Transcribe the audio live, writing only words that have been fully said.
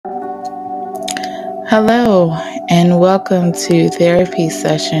Hello, and welcome to Therapy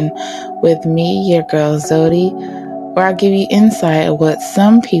Session with me, your girl Zodi, where I give you insight of what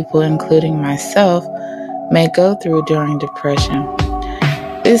some people, including myself, may go through during depression.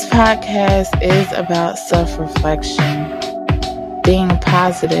 This podcast is about self-reflection, being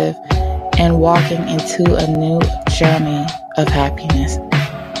positive, and walking into a new journey of happiness.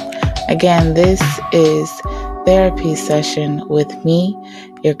 Again, this is Therapy Session with me,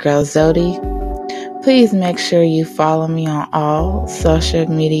 your girl Zodi. Please make sure you follow me on all social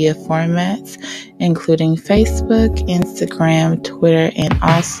media formats, including Facebook, Instagram, Twitter, and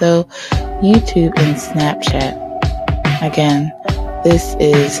also YouTube and Snapchat. Again, this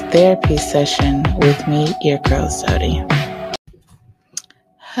is Therapy Session with me, your girl Zodi.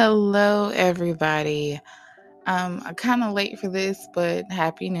 Hello, everybody. I'm kind of late for this, but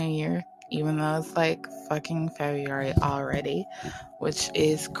Happy New Year, even though it's like fucking February already, which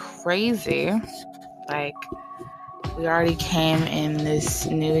is crazy. Like, we already came in this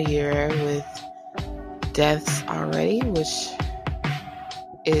new year with deaths already, which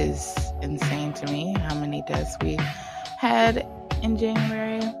is insane to me, how many deaths we had in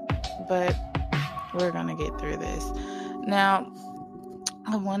January, but we're going to get through this. Now,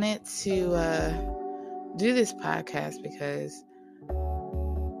 I wanted to do this podcast because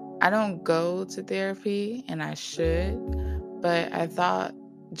I don't go to therapy, and I should, but I thought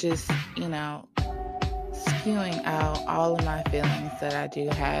just, spewing out all of my feelings that I do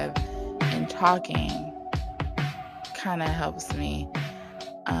have and talking kind of helps me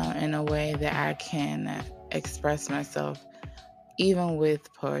in a way that I can express myself, even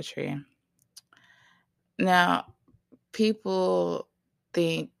with poetry. Now, people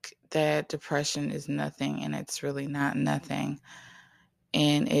think that depression is nothing, and it's really not nothing.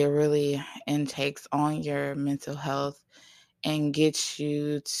 And it really intakes on your mental health and gets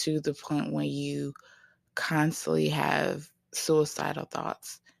you to the point where you constantly have suicidal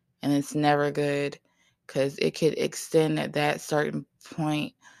thoughts. And it's never good, because it could extend at that certain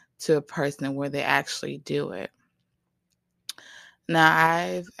point to a person where they actually do it. Now,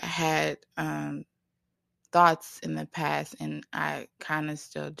 I've had thoughts in the past, and I kind of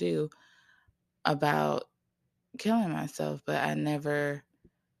still do, about killing myself, but I never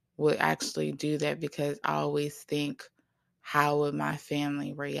would actually do that because I always think, how would my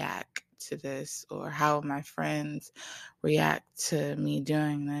family react to this? Or how would my friends react to me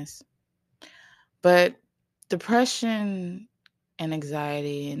doing this? But depression and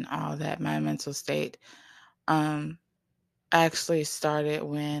anxiety and all that, my mental state, actually started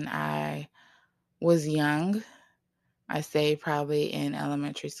when I was young. I say probably in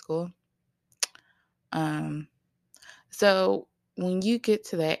elementary school. So when you get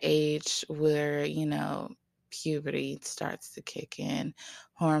to that age where, puberty starts to kick in,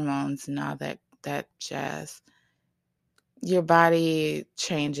 hormones and all that jazz, your body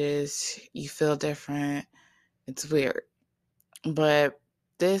changes, you feel different. It's weird. But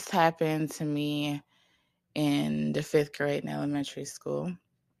this happened to me in the 5th grade in elementary school.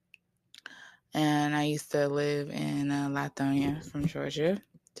 And I used to live in Lithonia from Georgia,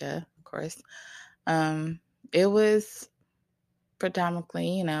 of course. It was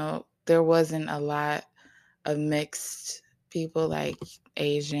predominantly, there wasn't a lot of mixed people like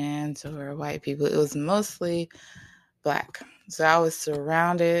Asians or white people. It was mostly Black. So I was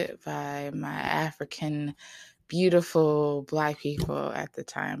surrounded by my African, beautiful Black people at the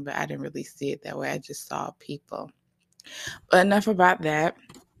time, but I didn't really see it that way. I just saw people. But enough about that.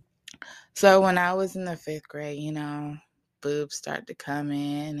 So when I was in the 5th grade, boobs started to come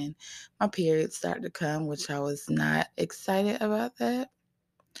in and my periods started to come, which I was not excited about that.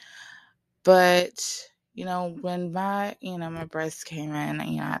 But, when my breasts came in, I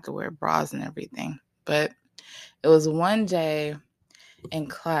had to wear bras and everything. But it was one day in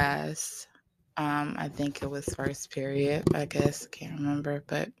class, I think it was first period, I guess, I can't remember,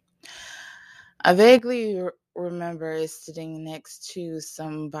 but I vaguely remember sitting next to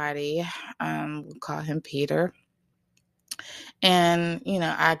somebody, we'll call him Peter, and,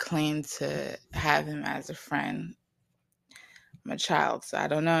 I claimed to have him as a friend. I'm a child, so I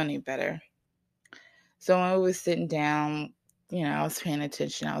don't know any better. So when we were sitting down, I was paying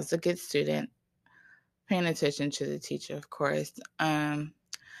attention. I was a good student, paying attention to the teacher, of course. I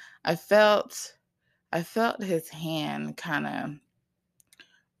felt his hand kind of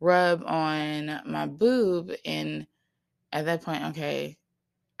rub on my boob, and at that point, okay,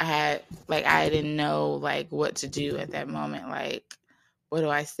 I didn't know what to do at that moment. What do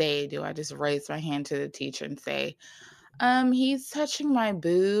I say? Do I just raise my hand to the teacher and say, he's touching my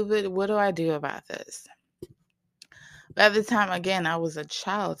boob, what do I do about this? But at the time, again, I was a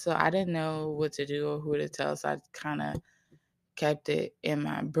child, so I didn't know what to do or who to tell. So I kind of kept it in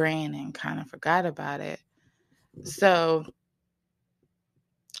my brain and kind of forgot about it. So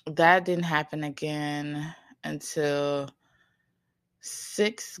that didn't happen again until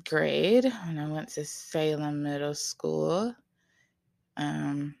sixth grade when I went to Salem Middle School.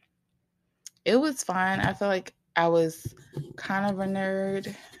 Um, it was fine. I feel like I was kind of a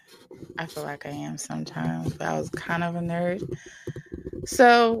nerd. I feel like I am sometimes, but I was kind of a nerd.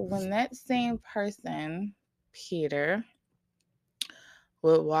 So when that same person, Peter,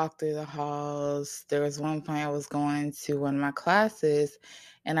 would walk through the halls, there was one point I was going to one of my classes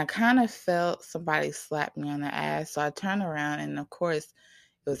and I kind of felt somebody slap me on the ass. So I turned around and of course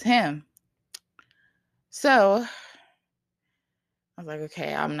it was him. So I was like,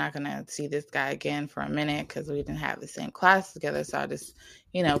 okay, I'm not going to see this guy again for a minute because we didn't have the same class together. So I just,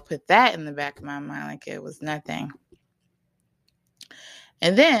 put that in the back of my mind like it was nothing.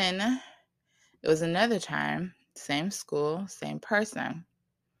 And then it was another time, same school, same person,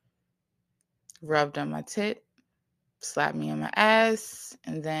 rubbed on my tit, slapped me on my ass.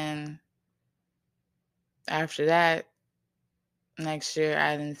 And then after that, next year,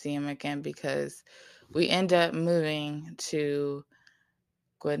 I didn't see him again because we ended up moving to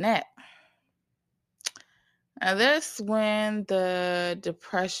Gwinnett. Now, that's when the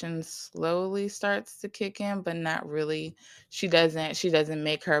depression slowly starts to kick in, but not really. She doesn't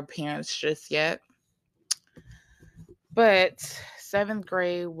make her appearance just yet. But seventh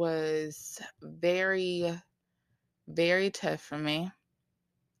grade was very, very tough for me.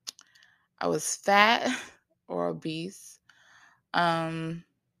 I was fat or obese.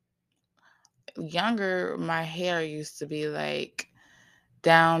 Younger, my hair used to be like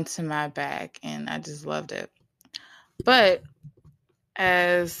down to my back, and I just loved it. But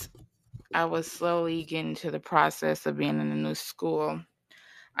as I was slowly getting to the process of being in a new school,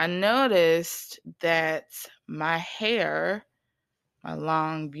 I noticed that my hair, my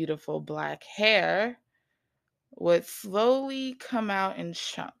long, beautiful black hair, would slowly come out in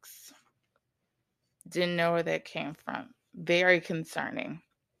chunks. Didn't know where that came from. Very concerning.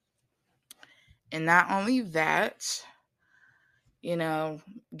 And not only that,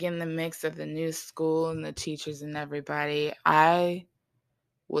 getting the mix of the new school and the teachers and everybody, I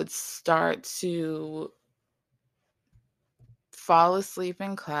would start to fall asleep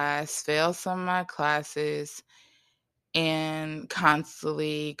in class, fail some of my classes, and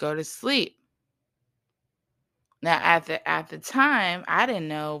constantly go to sleep. Now, at the time, I didn't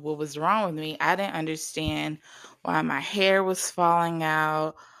know what was wrong with me. I didn't understand why my hair was falling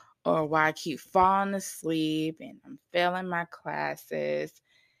out or why I keep falling asleep and I'm failing my classes.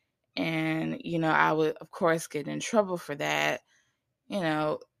 And, I would, of course, get in trouble for that.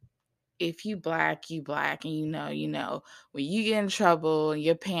 If you black, you black, and when you get in trouble and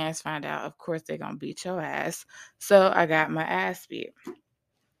your parents find out, of course, they're going to beat your ass. So I got my ass beat.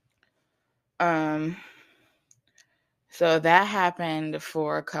 So that happened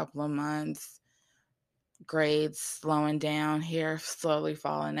for a couple of months. Grades slowing down, hair slowly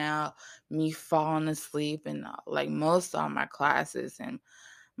falling out, me falling asleep, and like most of my classes, and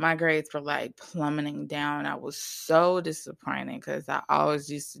my grades were like plummeting down. I was so disappointed because I always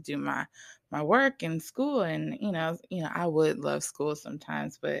used to do my work in school, and I would love school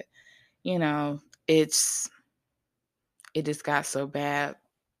sometimes, but it's it just got so bad.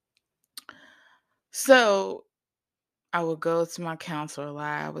 So I would go to my counselor a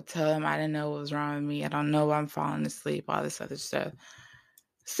lot. I would tell him I didn't know what was wrong with me. I don't know why I'm falling asleep, all this other stuff.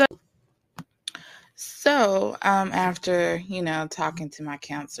 So after, talking to my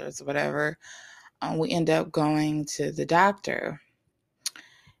counselors or whatever, we end up going to the doctor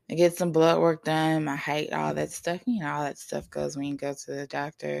and get some blood work done, my height, all that stuff. All that stuff goes when you go to the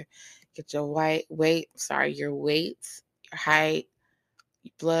doctor. Get your weight, your height,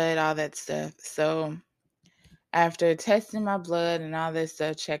 blood, all that stuff. So after testing my blood and all this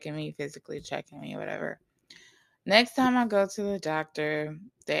stuff, physically checking me, whatever. Next time I go to the doctor,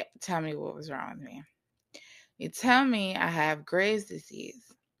 they tell me what was wrong with me. You tell me I have Graves'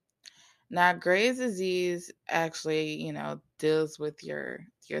 disease. Now, Graves' disease actually, deals with your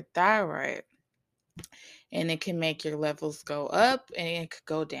thyroid, and it can make your levels go up and it could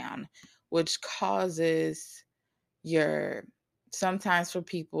go down, which causes sometimes for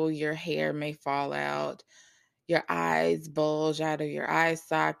people, your hair may fall out, your eyes bulge out of your eye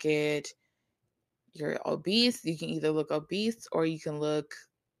socket. You're obese, you can either look obese or you can look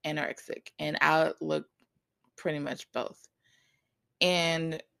anorexic, and I look pretty much both.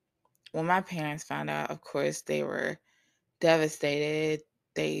 And when my parents found out, of course, they were devastated.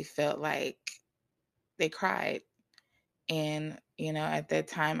 They felt like they cried. And, at that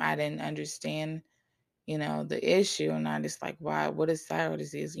time, I didn't understand, the issue. And I just like, why, what is thyroid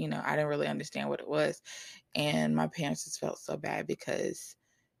disease? I didn't really understand what it was. And my parents just felt so bad because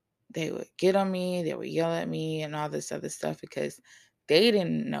they would get on me, they would yell at me and all this other stuff because they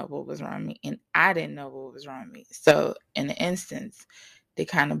didn't know what was wrong with me and I didn't know what was wrong with me. So in the instance, they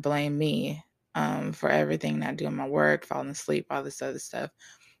kind of blame me for everything, not doing my work, falling asleep, all this other stuff.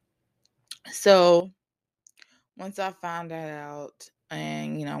 So once I found that out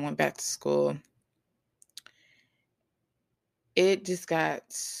and, I went back to school, it just got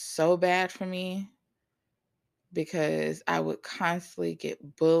so bad for me because I would constantly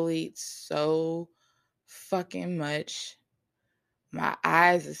get bullied so fucking much. My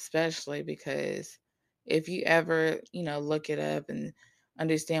eyes, especially, because if you ever, look it up and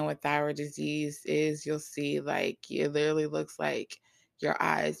understand what thyroid disease is, you'll see like it literally looks like your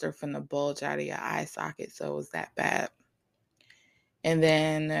eyes are finna bulge out of your eye socket. So it was that bad. And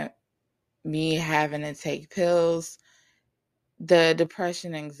then me having to take pills, the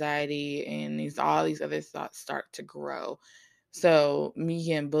depression, anxiety, and all these other thoughts start to grow. So me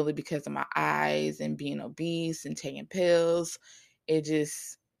getting bullied because of my eyes and being obese and taking pills, it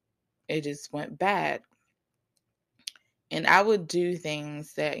just went bad. And I would do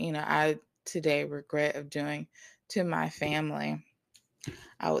things that, I today regret of doing to my family.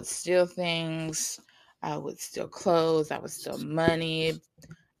 I would steal things, I would steal clothes, I would steal money.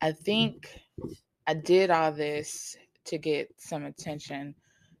 I think I did all this to get some attention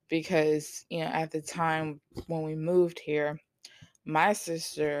because, at the time when we moved here, my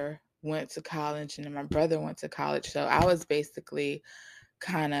sister went to college and then my brother went to college. So I was basically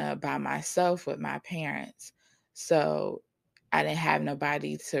kind of by myself with my parents. So I didn't have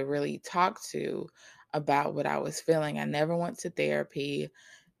nobody to really talk to about what I was feeling. I never went to therapy.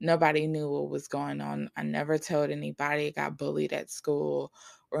 Nobody knew what was going on. I never told anybody I got bullied at school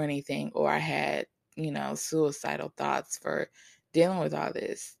or anything, or I had, suicidal thoughts for dealing with all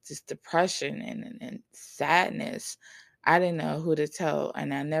this, just depression and sadness. I didn't know who to tell,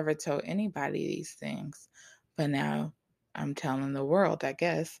 and I never told anybody these things. But now I'm telling the world, I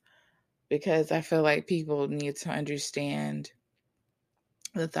guess, because I feel like people need to understand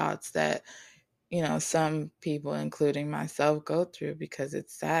the thoughts that, some people, including myself, go through because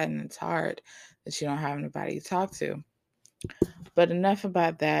it's sad and it's hard that you don't have anybody to talk to. But enough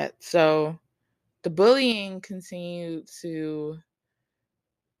about that. So the bullying continued to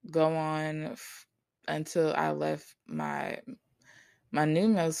go on until I left my new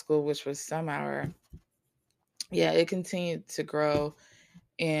middle school, which was Summer. Yeah, it continued to grow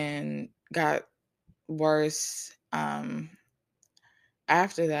and got worse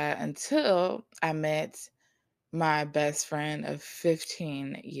after that until I met my best friend of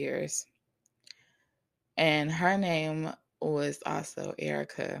 15 years. And her name was also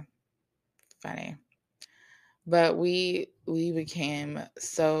Erica. Funny. But we became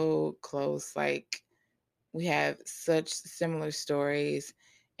so close. Like we have such similar stories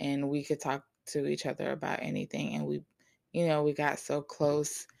and we could talk to each other about anything and we got so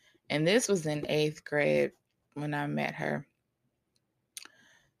close. And this was in 8th grade when I met her.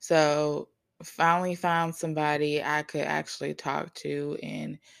 So finally found somebody I could actually talk to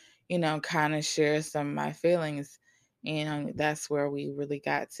and, kind of share some of my feelings. And that's where we really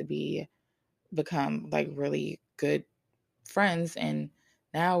got to become like really good friends. And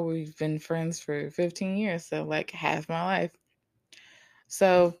now we've been friends for 15 years. So like half my life.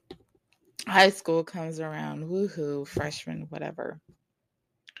 So high school comes around, woohoo, freshman, whatever.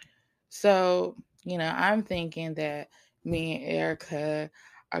 So, I'm thinking that me and Erica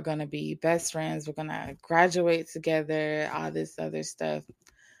are going to be best friends. We're going to graduate together, all this other stuff.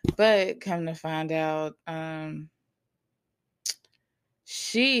 But come to find out,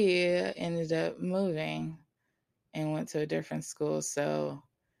 she ended up moving and went to a different school. So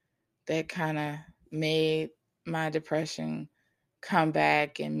that kind of made my depression come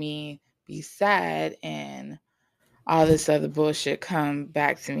back and me be sad and all this other bullshit come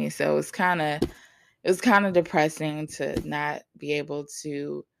back to me. So it was kind of depressing to not be able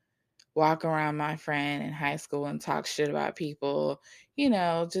to walk around my friend in high school and talk shit about people,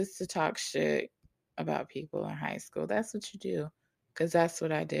 just to talk shit about people in high school. That's what you do. Because that's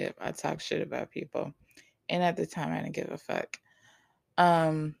what I did. I talked shit about people. And at the time, I didn't give a fuck.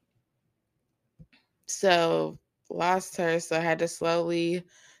 Um, so lost her. So I had to slowly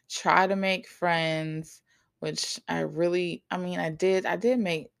try to make friends, which I made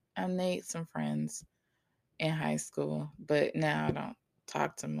some friends in high school, but now I don't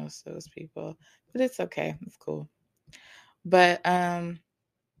talk to most of those people. But it's okay. It's cool. But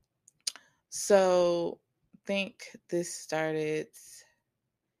so think this started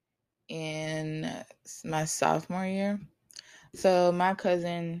in my sophomore year. So my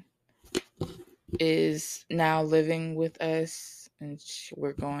cousin is now living with us, and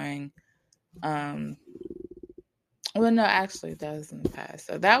we're going. Um, well, no, actually, that was in the past.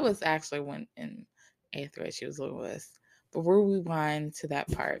 So that was actually when in eighth grade she was living with us. But we'll rewind to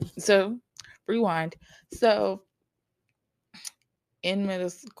that part. So rewind. So in middle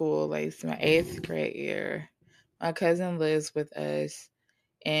school, like it's my eighth grade year, my cousin lives with us,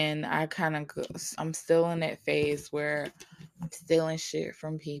 and I'm still in that phase where I'm stealing shit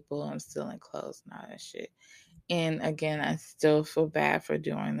from people. I'm stealing clothes and all that shit. And again, I still feel bad for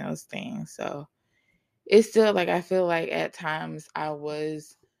doing those things. So it's still like I feel like at times I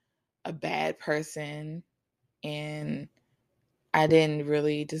was a bad person and I didn't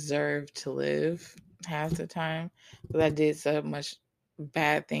really deserve to live half the time because I did so much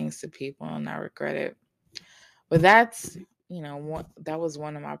bad things to people and I regret it. But that's, that was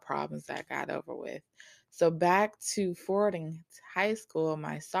one of my problems that I got over with. So back to forwarding to high school,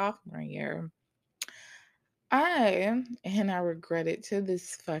 my sophomore year, and I regret it to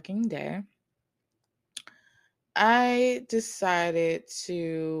this fucking day, I decided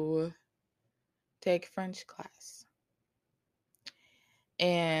to take French class.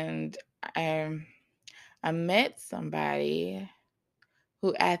 And I, I met somebody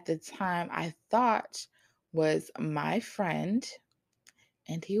who at the time I thought was my friend,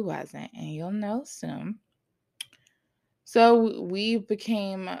 and he wasn't, and you'll know soon. So we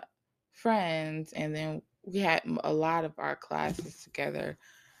became friends, and then we had a lot of our classes together.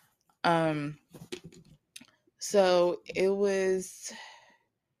 So it was,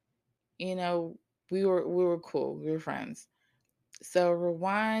 you know, we were cool. We were friends. So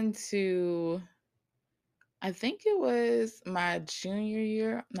rewind to, I think it was my junior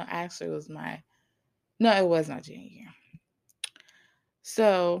year. No, actually, no, it was my junior year.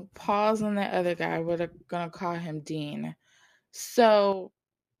 So pause on that other guy. We're gonna call him Dean. So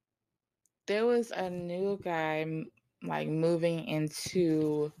there was a new guy like moving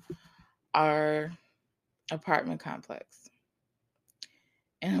into our apartment complex,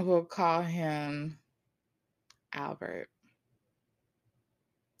 and we'll call him Albert.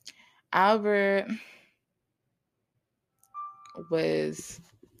 Albert was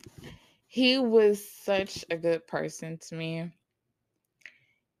he was such a good person to me,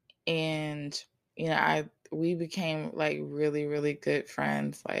 and I we became like really really good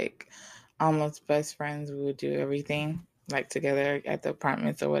friends, like almost best friends. We would do everything like together at the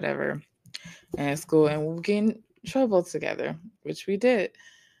apartments or whatever, and at school, and we would get in trouble together, which we did.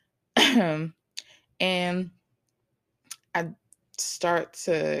 And I start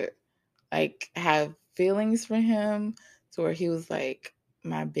to like have feelings for him to where he was like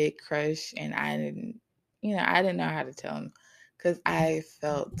my big crush, and I didn't know how to tell him because I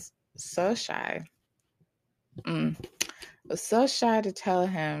felt so shy. I was so shy to tell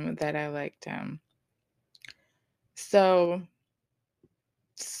him that I liked him. So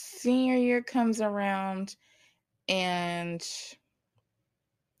senior year comes around, and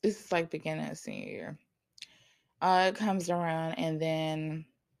this is like beginning of senior year. It comes around, and then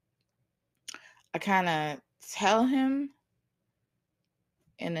I kind of tell him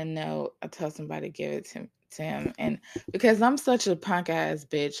in a note. I tell somebody to give it to him, and because I'm such a punk ass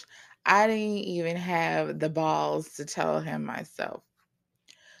bitch, I didn't even have the balls to tell him myself.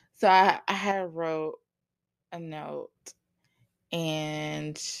 So I had wrote a note,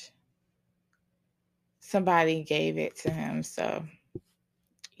 and somebody gave it to him. So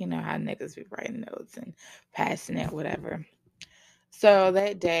you know how niggas be writing notes and passing it, whatever. So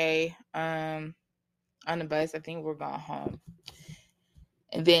that day, on the bus, I think we're going home.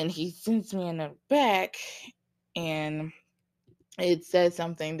 And then he sends me a note back, and it said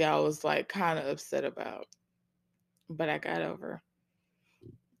something that I was like kind of upset about, but I got over.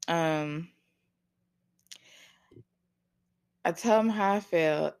 Um, I tell him how I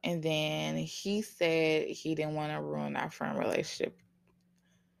felt, and then he said he didn't want to ruin our friend relationship.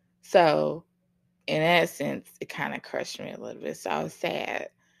 So, in that sense, it kind of crushed me a little bit. So I was sad,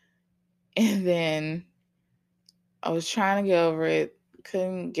 and then I was trying to get over it,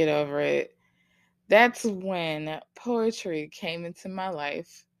 couldn't get over it. That's when poetry came into my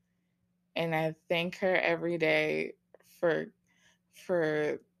life, and I thank her every day for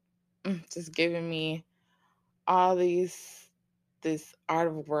just giving me all this art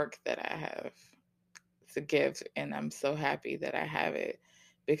of work that I have to give, and I'm so happy that I have it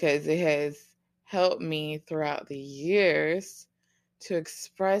because it has helped me throughout the years to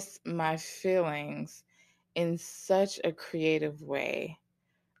express my feelings in such a creative way.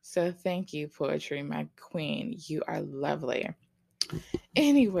 So thank you, poetry, my queen. You are lovely.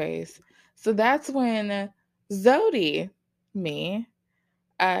 Anyways, so that's when Zodi, me,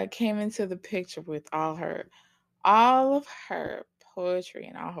 came into the picture with all of her poetry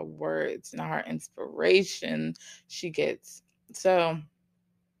and all her words and all her inspiration she gets. So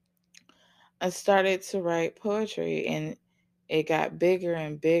I started to write poetry and it got bigger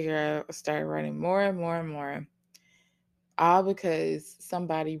and bigger. I started writing more and more and more, all because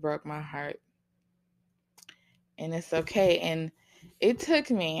somebody broke my heart. And it's okay. And it took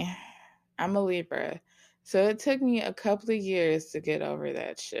me, I'm a Libra, so it took me a couple of years to get over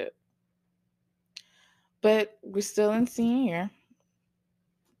that shit. But we're still in senior year.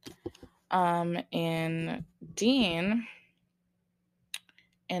 And Dean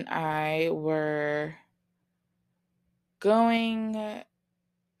and I were going,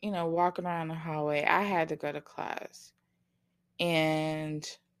 walking around the hallway. I had to go to class. And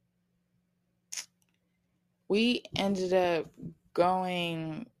we ended up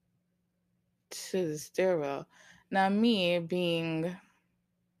going to the stairwell. Now, me being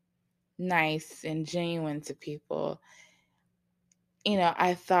nice and genuine to people,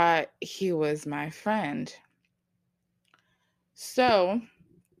 I thought he was my friend. So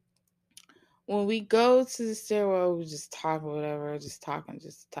when we go to the stairwell, we just talk or whatever, just talk.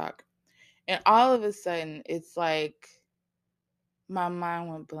 And all of a sudden, it's like my mind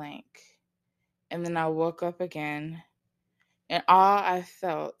went blank. And then I woke up again, and all I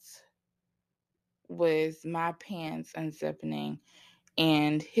felt was my pants unzipping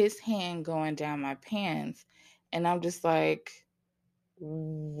and his hand going down my pants. And I'm just like,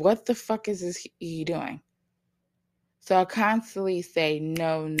 what the fuck is this he doing? So I constantly say,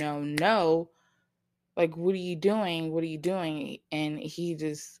 no, no, no. Like, what are you doing? What are you doing? And he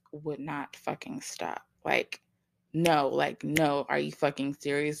just would not fucking stop. Like, no, are you fucking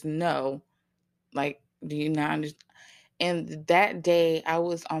serious? No. Like, do you not understand? And that day I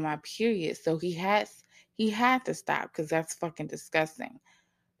was on my period. So he had to stop because that's fucking disgusting.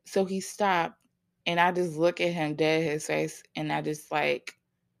 So he stopped and I just look at him dead in his face and I just like,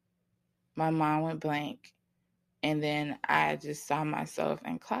 my mind went blank. And then I just saw myself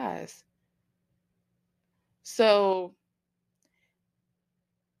in class. So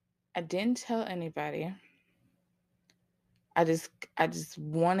I didn't tell anybody. I just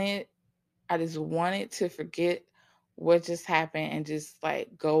wanted to forget what just happened and just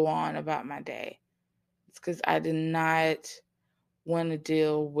like go on about my day. It's because I did not want to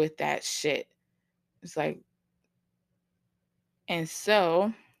deal with that shit. It's like, and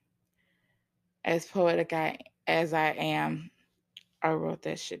so as poetic as I am, I wrote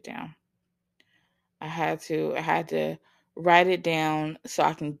that shit down. I had to write it down so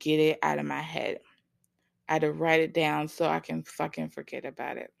I can get it out of my head. I had to write it down so I can fucking forget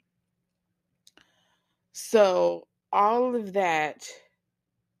about it. So all of that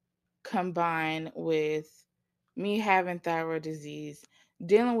combined with me having thyroid disease,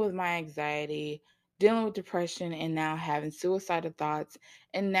 dealing with my anxiety, dealing with depression, and now having suicidal thoughts,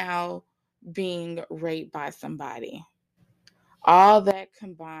 and now being raped by somebody. All that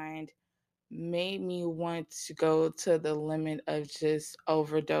combined made me want to go to the limit of just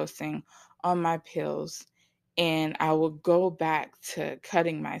overdosing on my pills. And I would go back to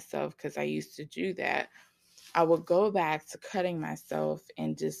cutting myself because I used to do that. I would go back to cutting myself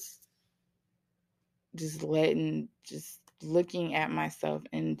and just looking at myself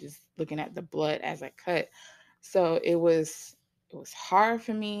and just looking at the blood as I cut. So it was hard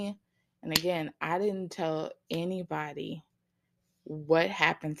for me. And again, I didn't tell anybody what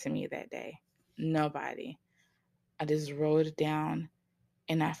happened to me that day. Nobody. I just wrote it down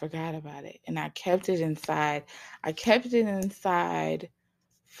and I forgot about it. And I kept it inside. I kept it inside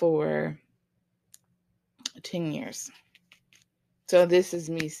for 10 years. So this is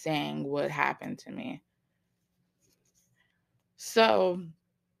me saying what happened to me. So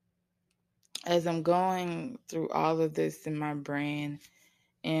as I'm going through all of this in my brain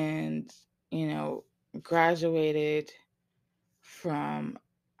and, graduated from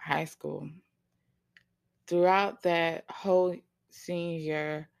high school, throughout that whole senior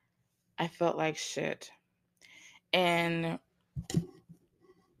year, I felt like shit. And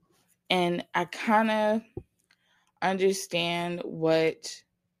I kind of understand what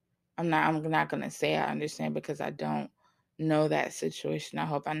I'm not going to say I understand because I don't know that situation. I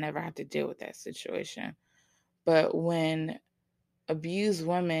hope I never have to deal with that situation. But when abused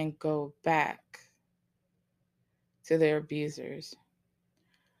women go back to their abusers.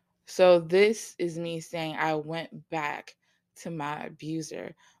 So this is me saying I went back to my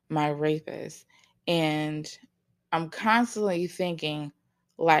abuser, my rapist, and I'm constantly thinking,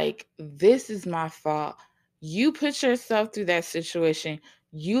 Like, this is my fault. You put yourself through that situation.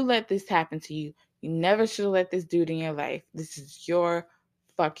 You let this happen to you. You never should have let this dude in your life. This is your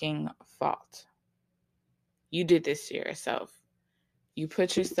fucking fault. You did this to yourself. You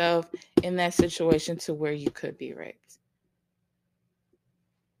put yourself in that situation to where you could be raped.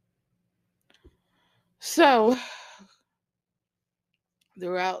 So,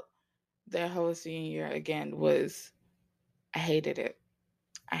 throughout that whole senior year, again, I hated it.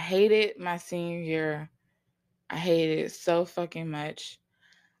 I hated my senior year. I hated it so fucking much.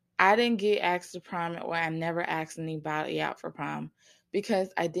 I didn't get asked to prom, or I never asked anybody out for prom because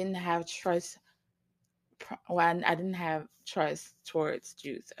I didn't have trust. Well, I didn't have trust towards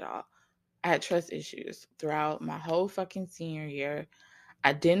Jews at all. I had trust issues throughout my whole fucking senior year.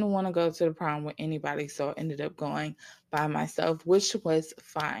 I didn't want to go to the prom with anybody, so I ended up going by myself, which was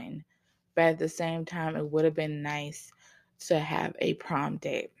fine. But at the same time, it would have been nice to have a prom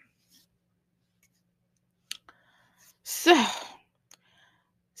date. So,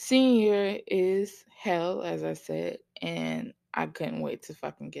 senior year is hell, as I said, and I couldn't wait to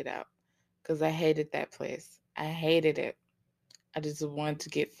fucking get out because I hated that place. I hated it. I just wanted to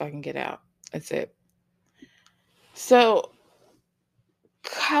get out. That's it. So,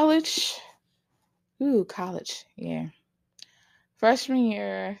 college. Ooh, college. Yeah. Freshman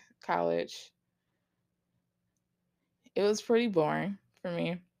year, college. It was pretty boring for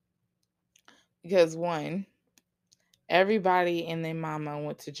me because one, everybody and their mama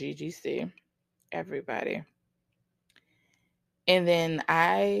went to GGC. Everybody. And then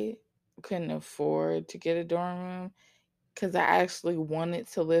I couldn't afford to get a dorm room because I actually wanted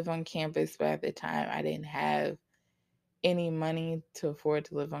to live on campus, but at the time I didn't have any money to afford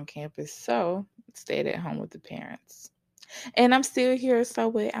to live on campus. So I stayed at home with the parents. And I'm still here, so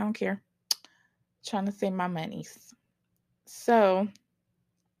wait, I don't care. Trying to save my monies. So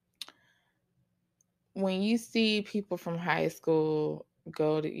when you see people from high school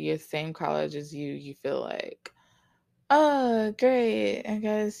go to your same college as you feel like, oh, great, I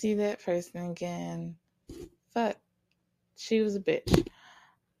gotta see that person again. Fuck, she was a bitch.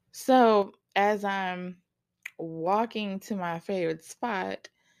 So as I'm walking to my favorite spot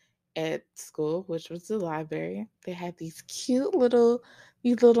at school, which was the library, they had these little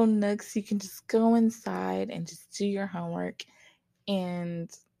nooks you can just go inside and just do your homework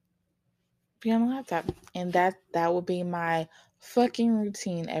and be on the laptop. And that would be my fucking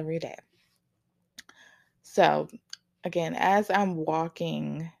routine every day. So again, as I'm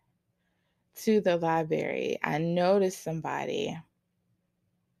walking to the library, I noticed somebody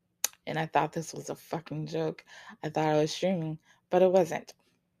and I thought this was a fucking joke. I thought I was streaming, but it wasn't.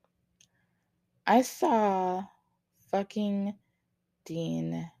 I saw fucking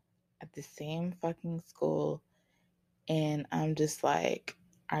Dean at the same fucking school, and I'm just like,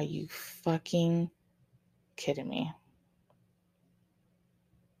 are you fucking kidding me?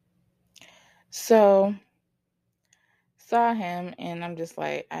 So saw him, and I'm just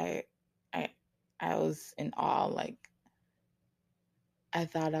like, I was in awe. Like, I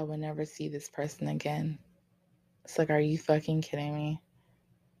thought I would never see this person again. It's like, are you fucking kidding me?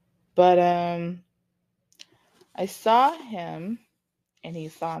 But I saw him, and he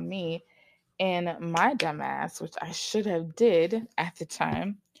saw me, and my dumbass, which I should have did at the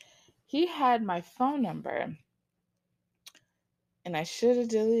time, he had my phone number, and I should have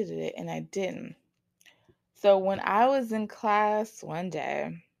deleted it, and I didn't. So when I was in class one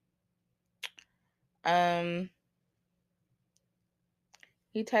day,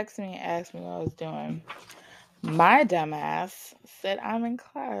 he texted me and asked me what I was doing. My dumbass said, I'm in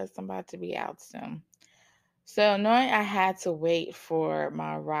class. I'm about to be out soon. So knowing I had to wait for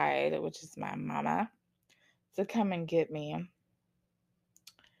my ride, which is my mama, to come and get me,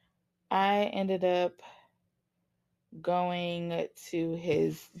 I ended up going to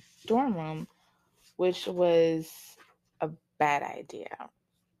his dorm room, which was a bad idea.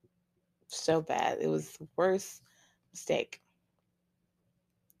 So bad. It was the worst mistake.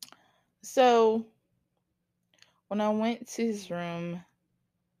 So when I went to his room,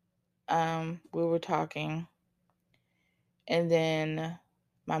 we were talking, and then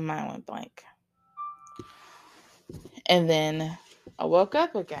my mind went blank. And then I woke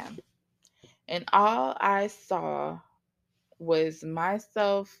up again, and all I saw was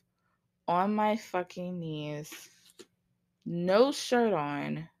myself on my fucking knees, no shirt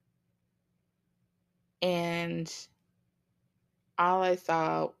on, and all I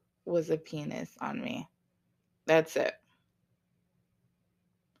saw was a penis on me. That's it.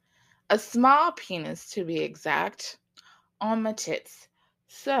 A small penis, to be exact, on my tits.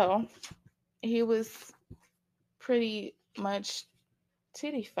 So he was pretty much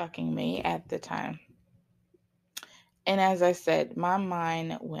titty fucking me at the time. And as I said, my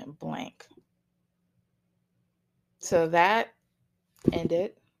mind went blank. So that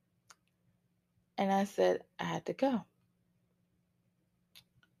ended. And I said I had to go.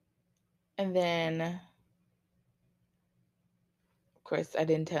 And then, of course, I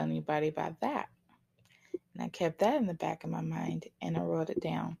didn't tell anybody about that. And I kept that in the back of my mind and I wrote it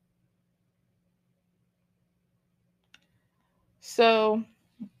down. So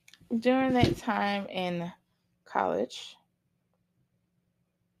during that time in college,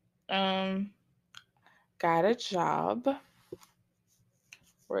 got a job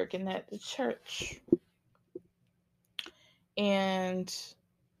working at the church. And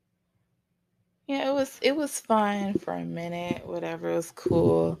yeah, it was fun for a minute, whatever. It was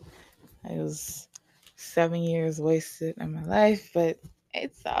cool. It was 7 years wasted in my life, but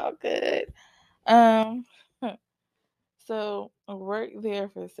it's all good. Um so I worked there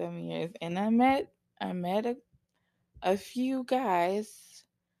for 7 years and I met a few guys.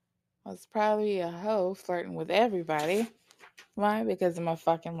 I was probably a hoe flirting with everybody. Why? Because I'm a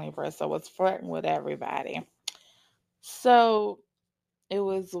fucking Libra, so I was flirting with everybody. So it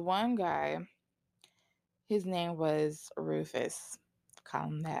was one guy. His name was Rufus. Call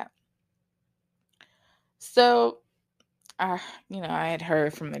him that. So I had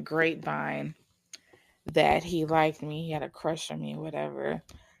heard from the grapevine that he liked me. He had a crush on me, whatever.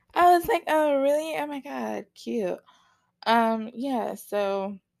 I was like, oh really? Oh my god, cute. Yeah.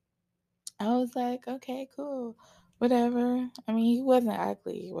 So I was like, okay, cool, whatever. I mean, he wasn't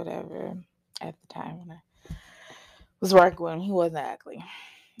ugly, whatever. At the time when I was working with him, he wasn't ugly.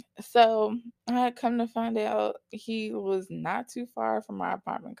 So I had come to find out he was not too far from our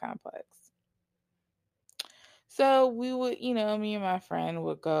apartment complex. So we would, me and my friend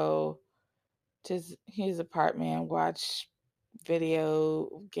would go to his apartment, watch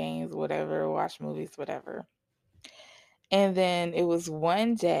video games, whatever, watch movies, whatever. And then it was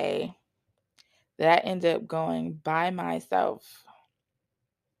one day that I ended up going by myself.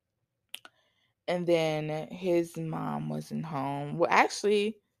 And then his mom wasn't home. Well,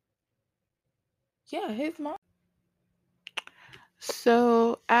 actually, yeah, his mom.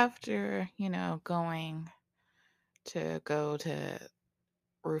 So after, going to go to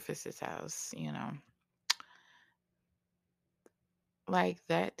Rufus's house, like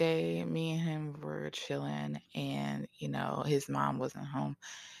that day, me and him were chilling, and his mom wasn't home,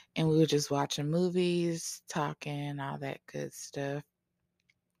 and we were just watching movies, talking, all that good stuff.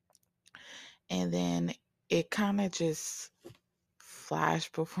 And then it kind of just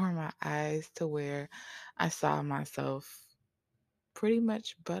flashed before my eyes to where I saw myself pretty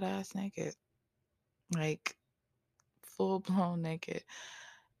much butt ass naked, like full blown naked.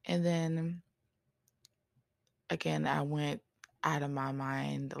 And then again, I went out of my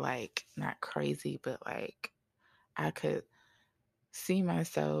mind, like not crazy, but like I could see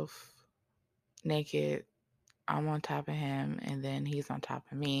myself naked. I'm on top of him, and then he's on top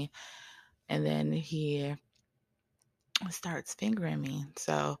of me, and then he starts fingering me.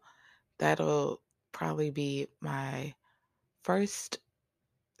 So that'll probably be my first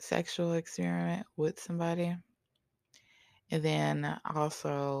sexual experiment with somebody. And then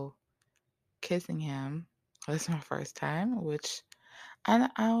also kissing him was my first time, which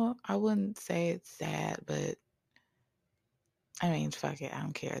I wouldn't say it's sad, but I mean, fuck it, I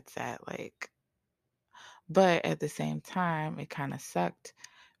don't care. It's sad, like, but at the same time, it kind of sucked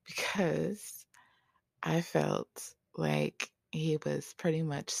because I felt like he was pretty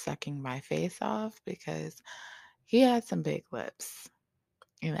much sucking my face off because he had some big lips.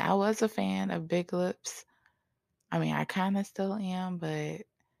 And I was a fan of big lips. I mean, I kind of still am, but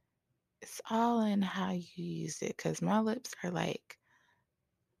it's all in how you use it because my lips are like,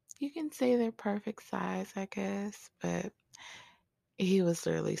 you can say they're perfect size, I guess, but he was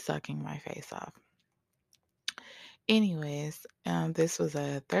literally sucking my face off. Anyways, this was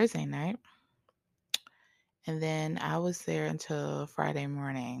a Thursday night, and then I was there until Friday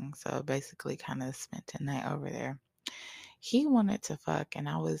morning, so basically kind of spent the night over there. He wanted to fuck, and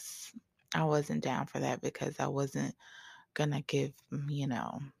I wasn't down for that because I wasn't gonna give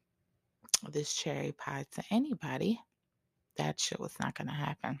this cherry pie to anybody. That shit was not gonna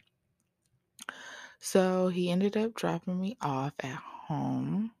happen. So he ended up dropping me off at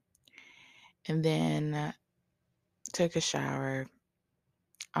home, and then took a shower.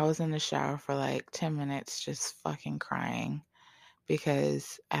 I was in the shower for like 10 minutes just fucking crying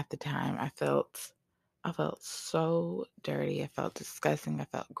because at the time I felt so dirty. I felt disgusting. I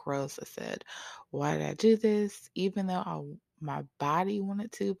felt gross. I said, "Why did I do this?" Even though my body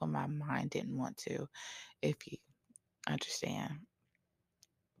wanted to, but my mind didn't want to, if you understand.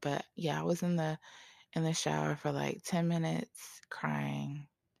 But yeah, I was in the shower for like 10 minutes crying,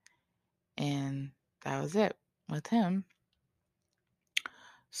 and that was it with him.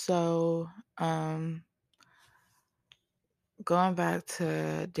 So, going back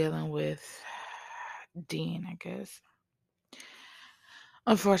to dealing with Dean, I guess.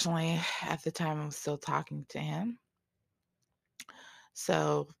 Unfortunately, at the time, I'm still talking to him.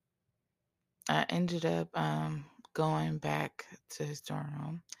 So I ended up going back to his dorm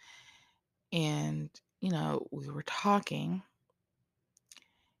room, and we were talking.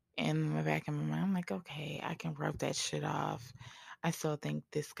 And in the back of my mind, I'm like, okay, I can rub that shit off. I still think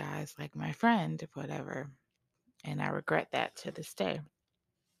this guy's like my friend, whatever. And I regret that to this day.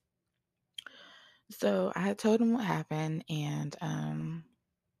 So I had told him what happened, and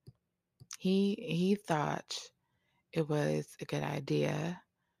he thought it was a good idea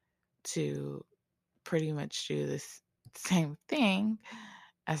to pretty much do this same thing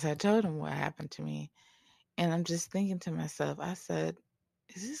as I told him what happened to me. And I'm just thinking to myself, I said,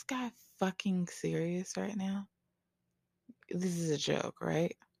 is this guy fucking serious right now? This is a joke,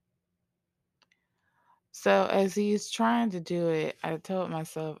 right? So as he's trying to do it, I told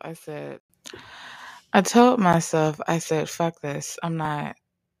myself, I said, fuck this. I'm not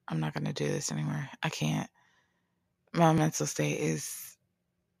gonna do this anymore. I can't. My mental state is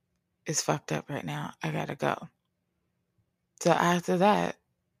fucked up right now. I gotta go. So after that,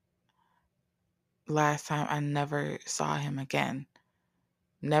 last time I never saw him again.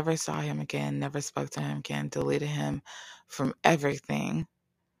 Never saw him again, never spoke to him again, deleted him from everything.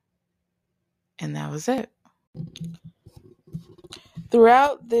 And that was it.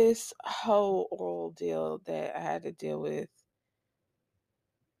 Throughout this whole ordeal that I had to deal with,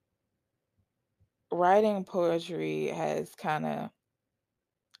 writing poetry has kind of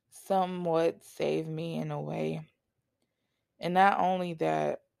somewhat saved me in a way. And not only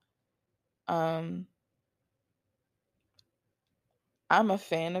that, I'm a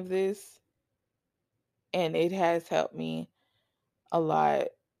fan of this, and it has helped me a lot.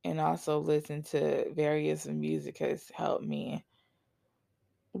 And also listen to various music has helped me.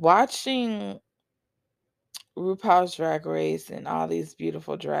 Watching RuPaul's Drag Race and all these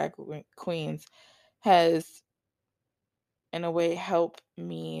beautiful drag queens has, in a way, helped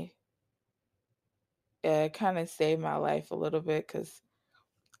me kind of save my life a little bit, because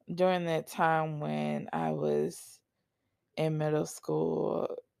during that time when I was in middle school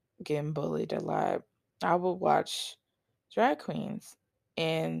getting bullied a lot, I would watch drag queens,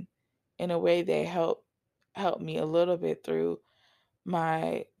 and in a way they helped me a little bit through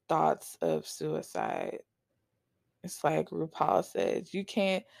my thoughts of suicide. It's like RuPaul says, you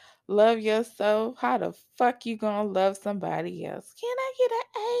can't love yourself. How the fuck you gonna love somebody else? Can I get an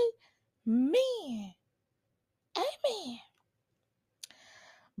amen? Amen.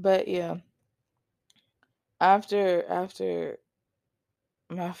 But yeah, after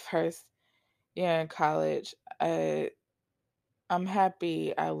my first year in college, I'm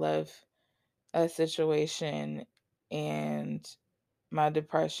happy I left a situation and my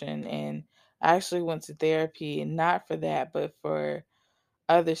depression, and I actually went to therapy, not for that, but for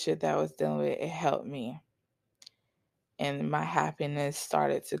other shit that I was dealing with. It helped me, and my happiness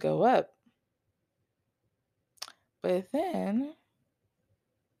started to go up. But then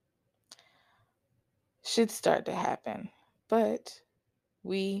shit started to happen. But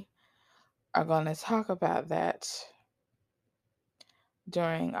we are going to talk about that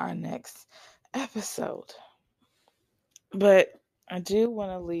during our next episode. But I do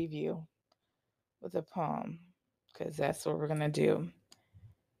want to leave you with a poem, because that's what we're going to do.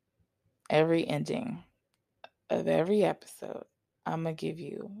 Every ending of every episode, I'm going to give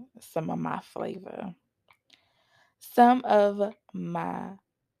you some of my flavor. Some of my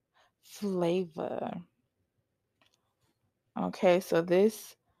flavor. Okay, so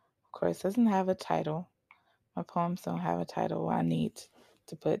this, of course, doesn't have a title. My poems don't have a title. I need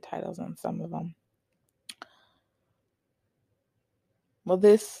to put titles on some of them. Well,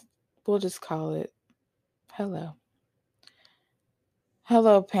 this, we'll just call it Hello.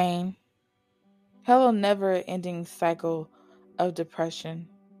 Hello, pain. Hello, never-ending cycle of depression.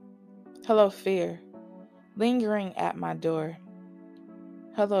 Hello, fear, lingering at my door.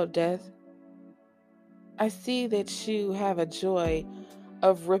 Hello, death. I see that you have a joy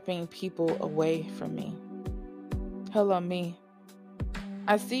of ripping people away from me. Hello, me.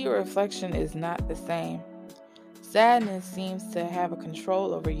 I see your reflection is not the same. Sadness seems to have a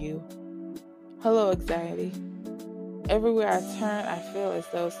control over you. Hello, anxiety. Everywhere I turn, I feel as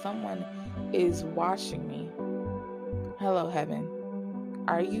though someone is watching me. Hello, heaven.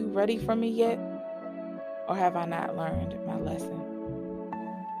 Are you ready for me yet? Or have I not learned my lesson?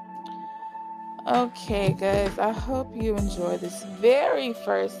 Okay, guys, I hope you enjoy this very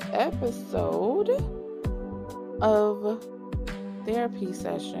first episode of Therapy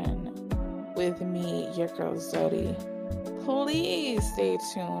Session with me, your girl Zodi. Please stay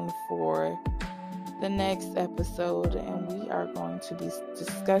tuned for the next episode, and we are going to be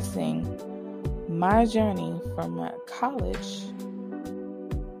discussing my journey from college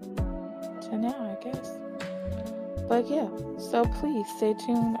to now, I guess. But yeah, so please stay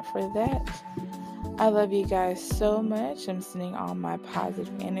tuned for that. I love you guys so much. I'm sending all my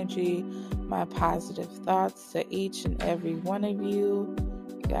positive energy, my positive thoughts to each and every one of you.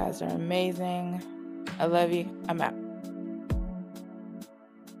 You guys are amazing. I love you. I'm out.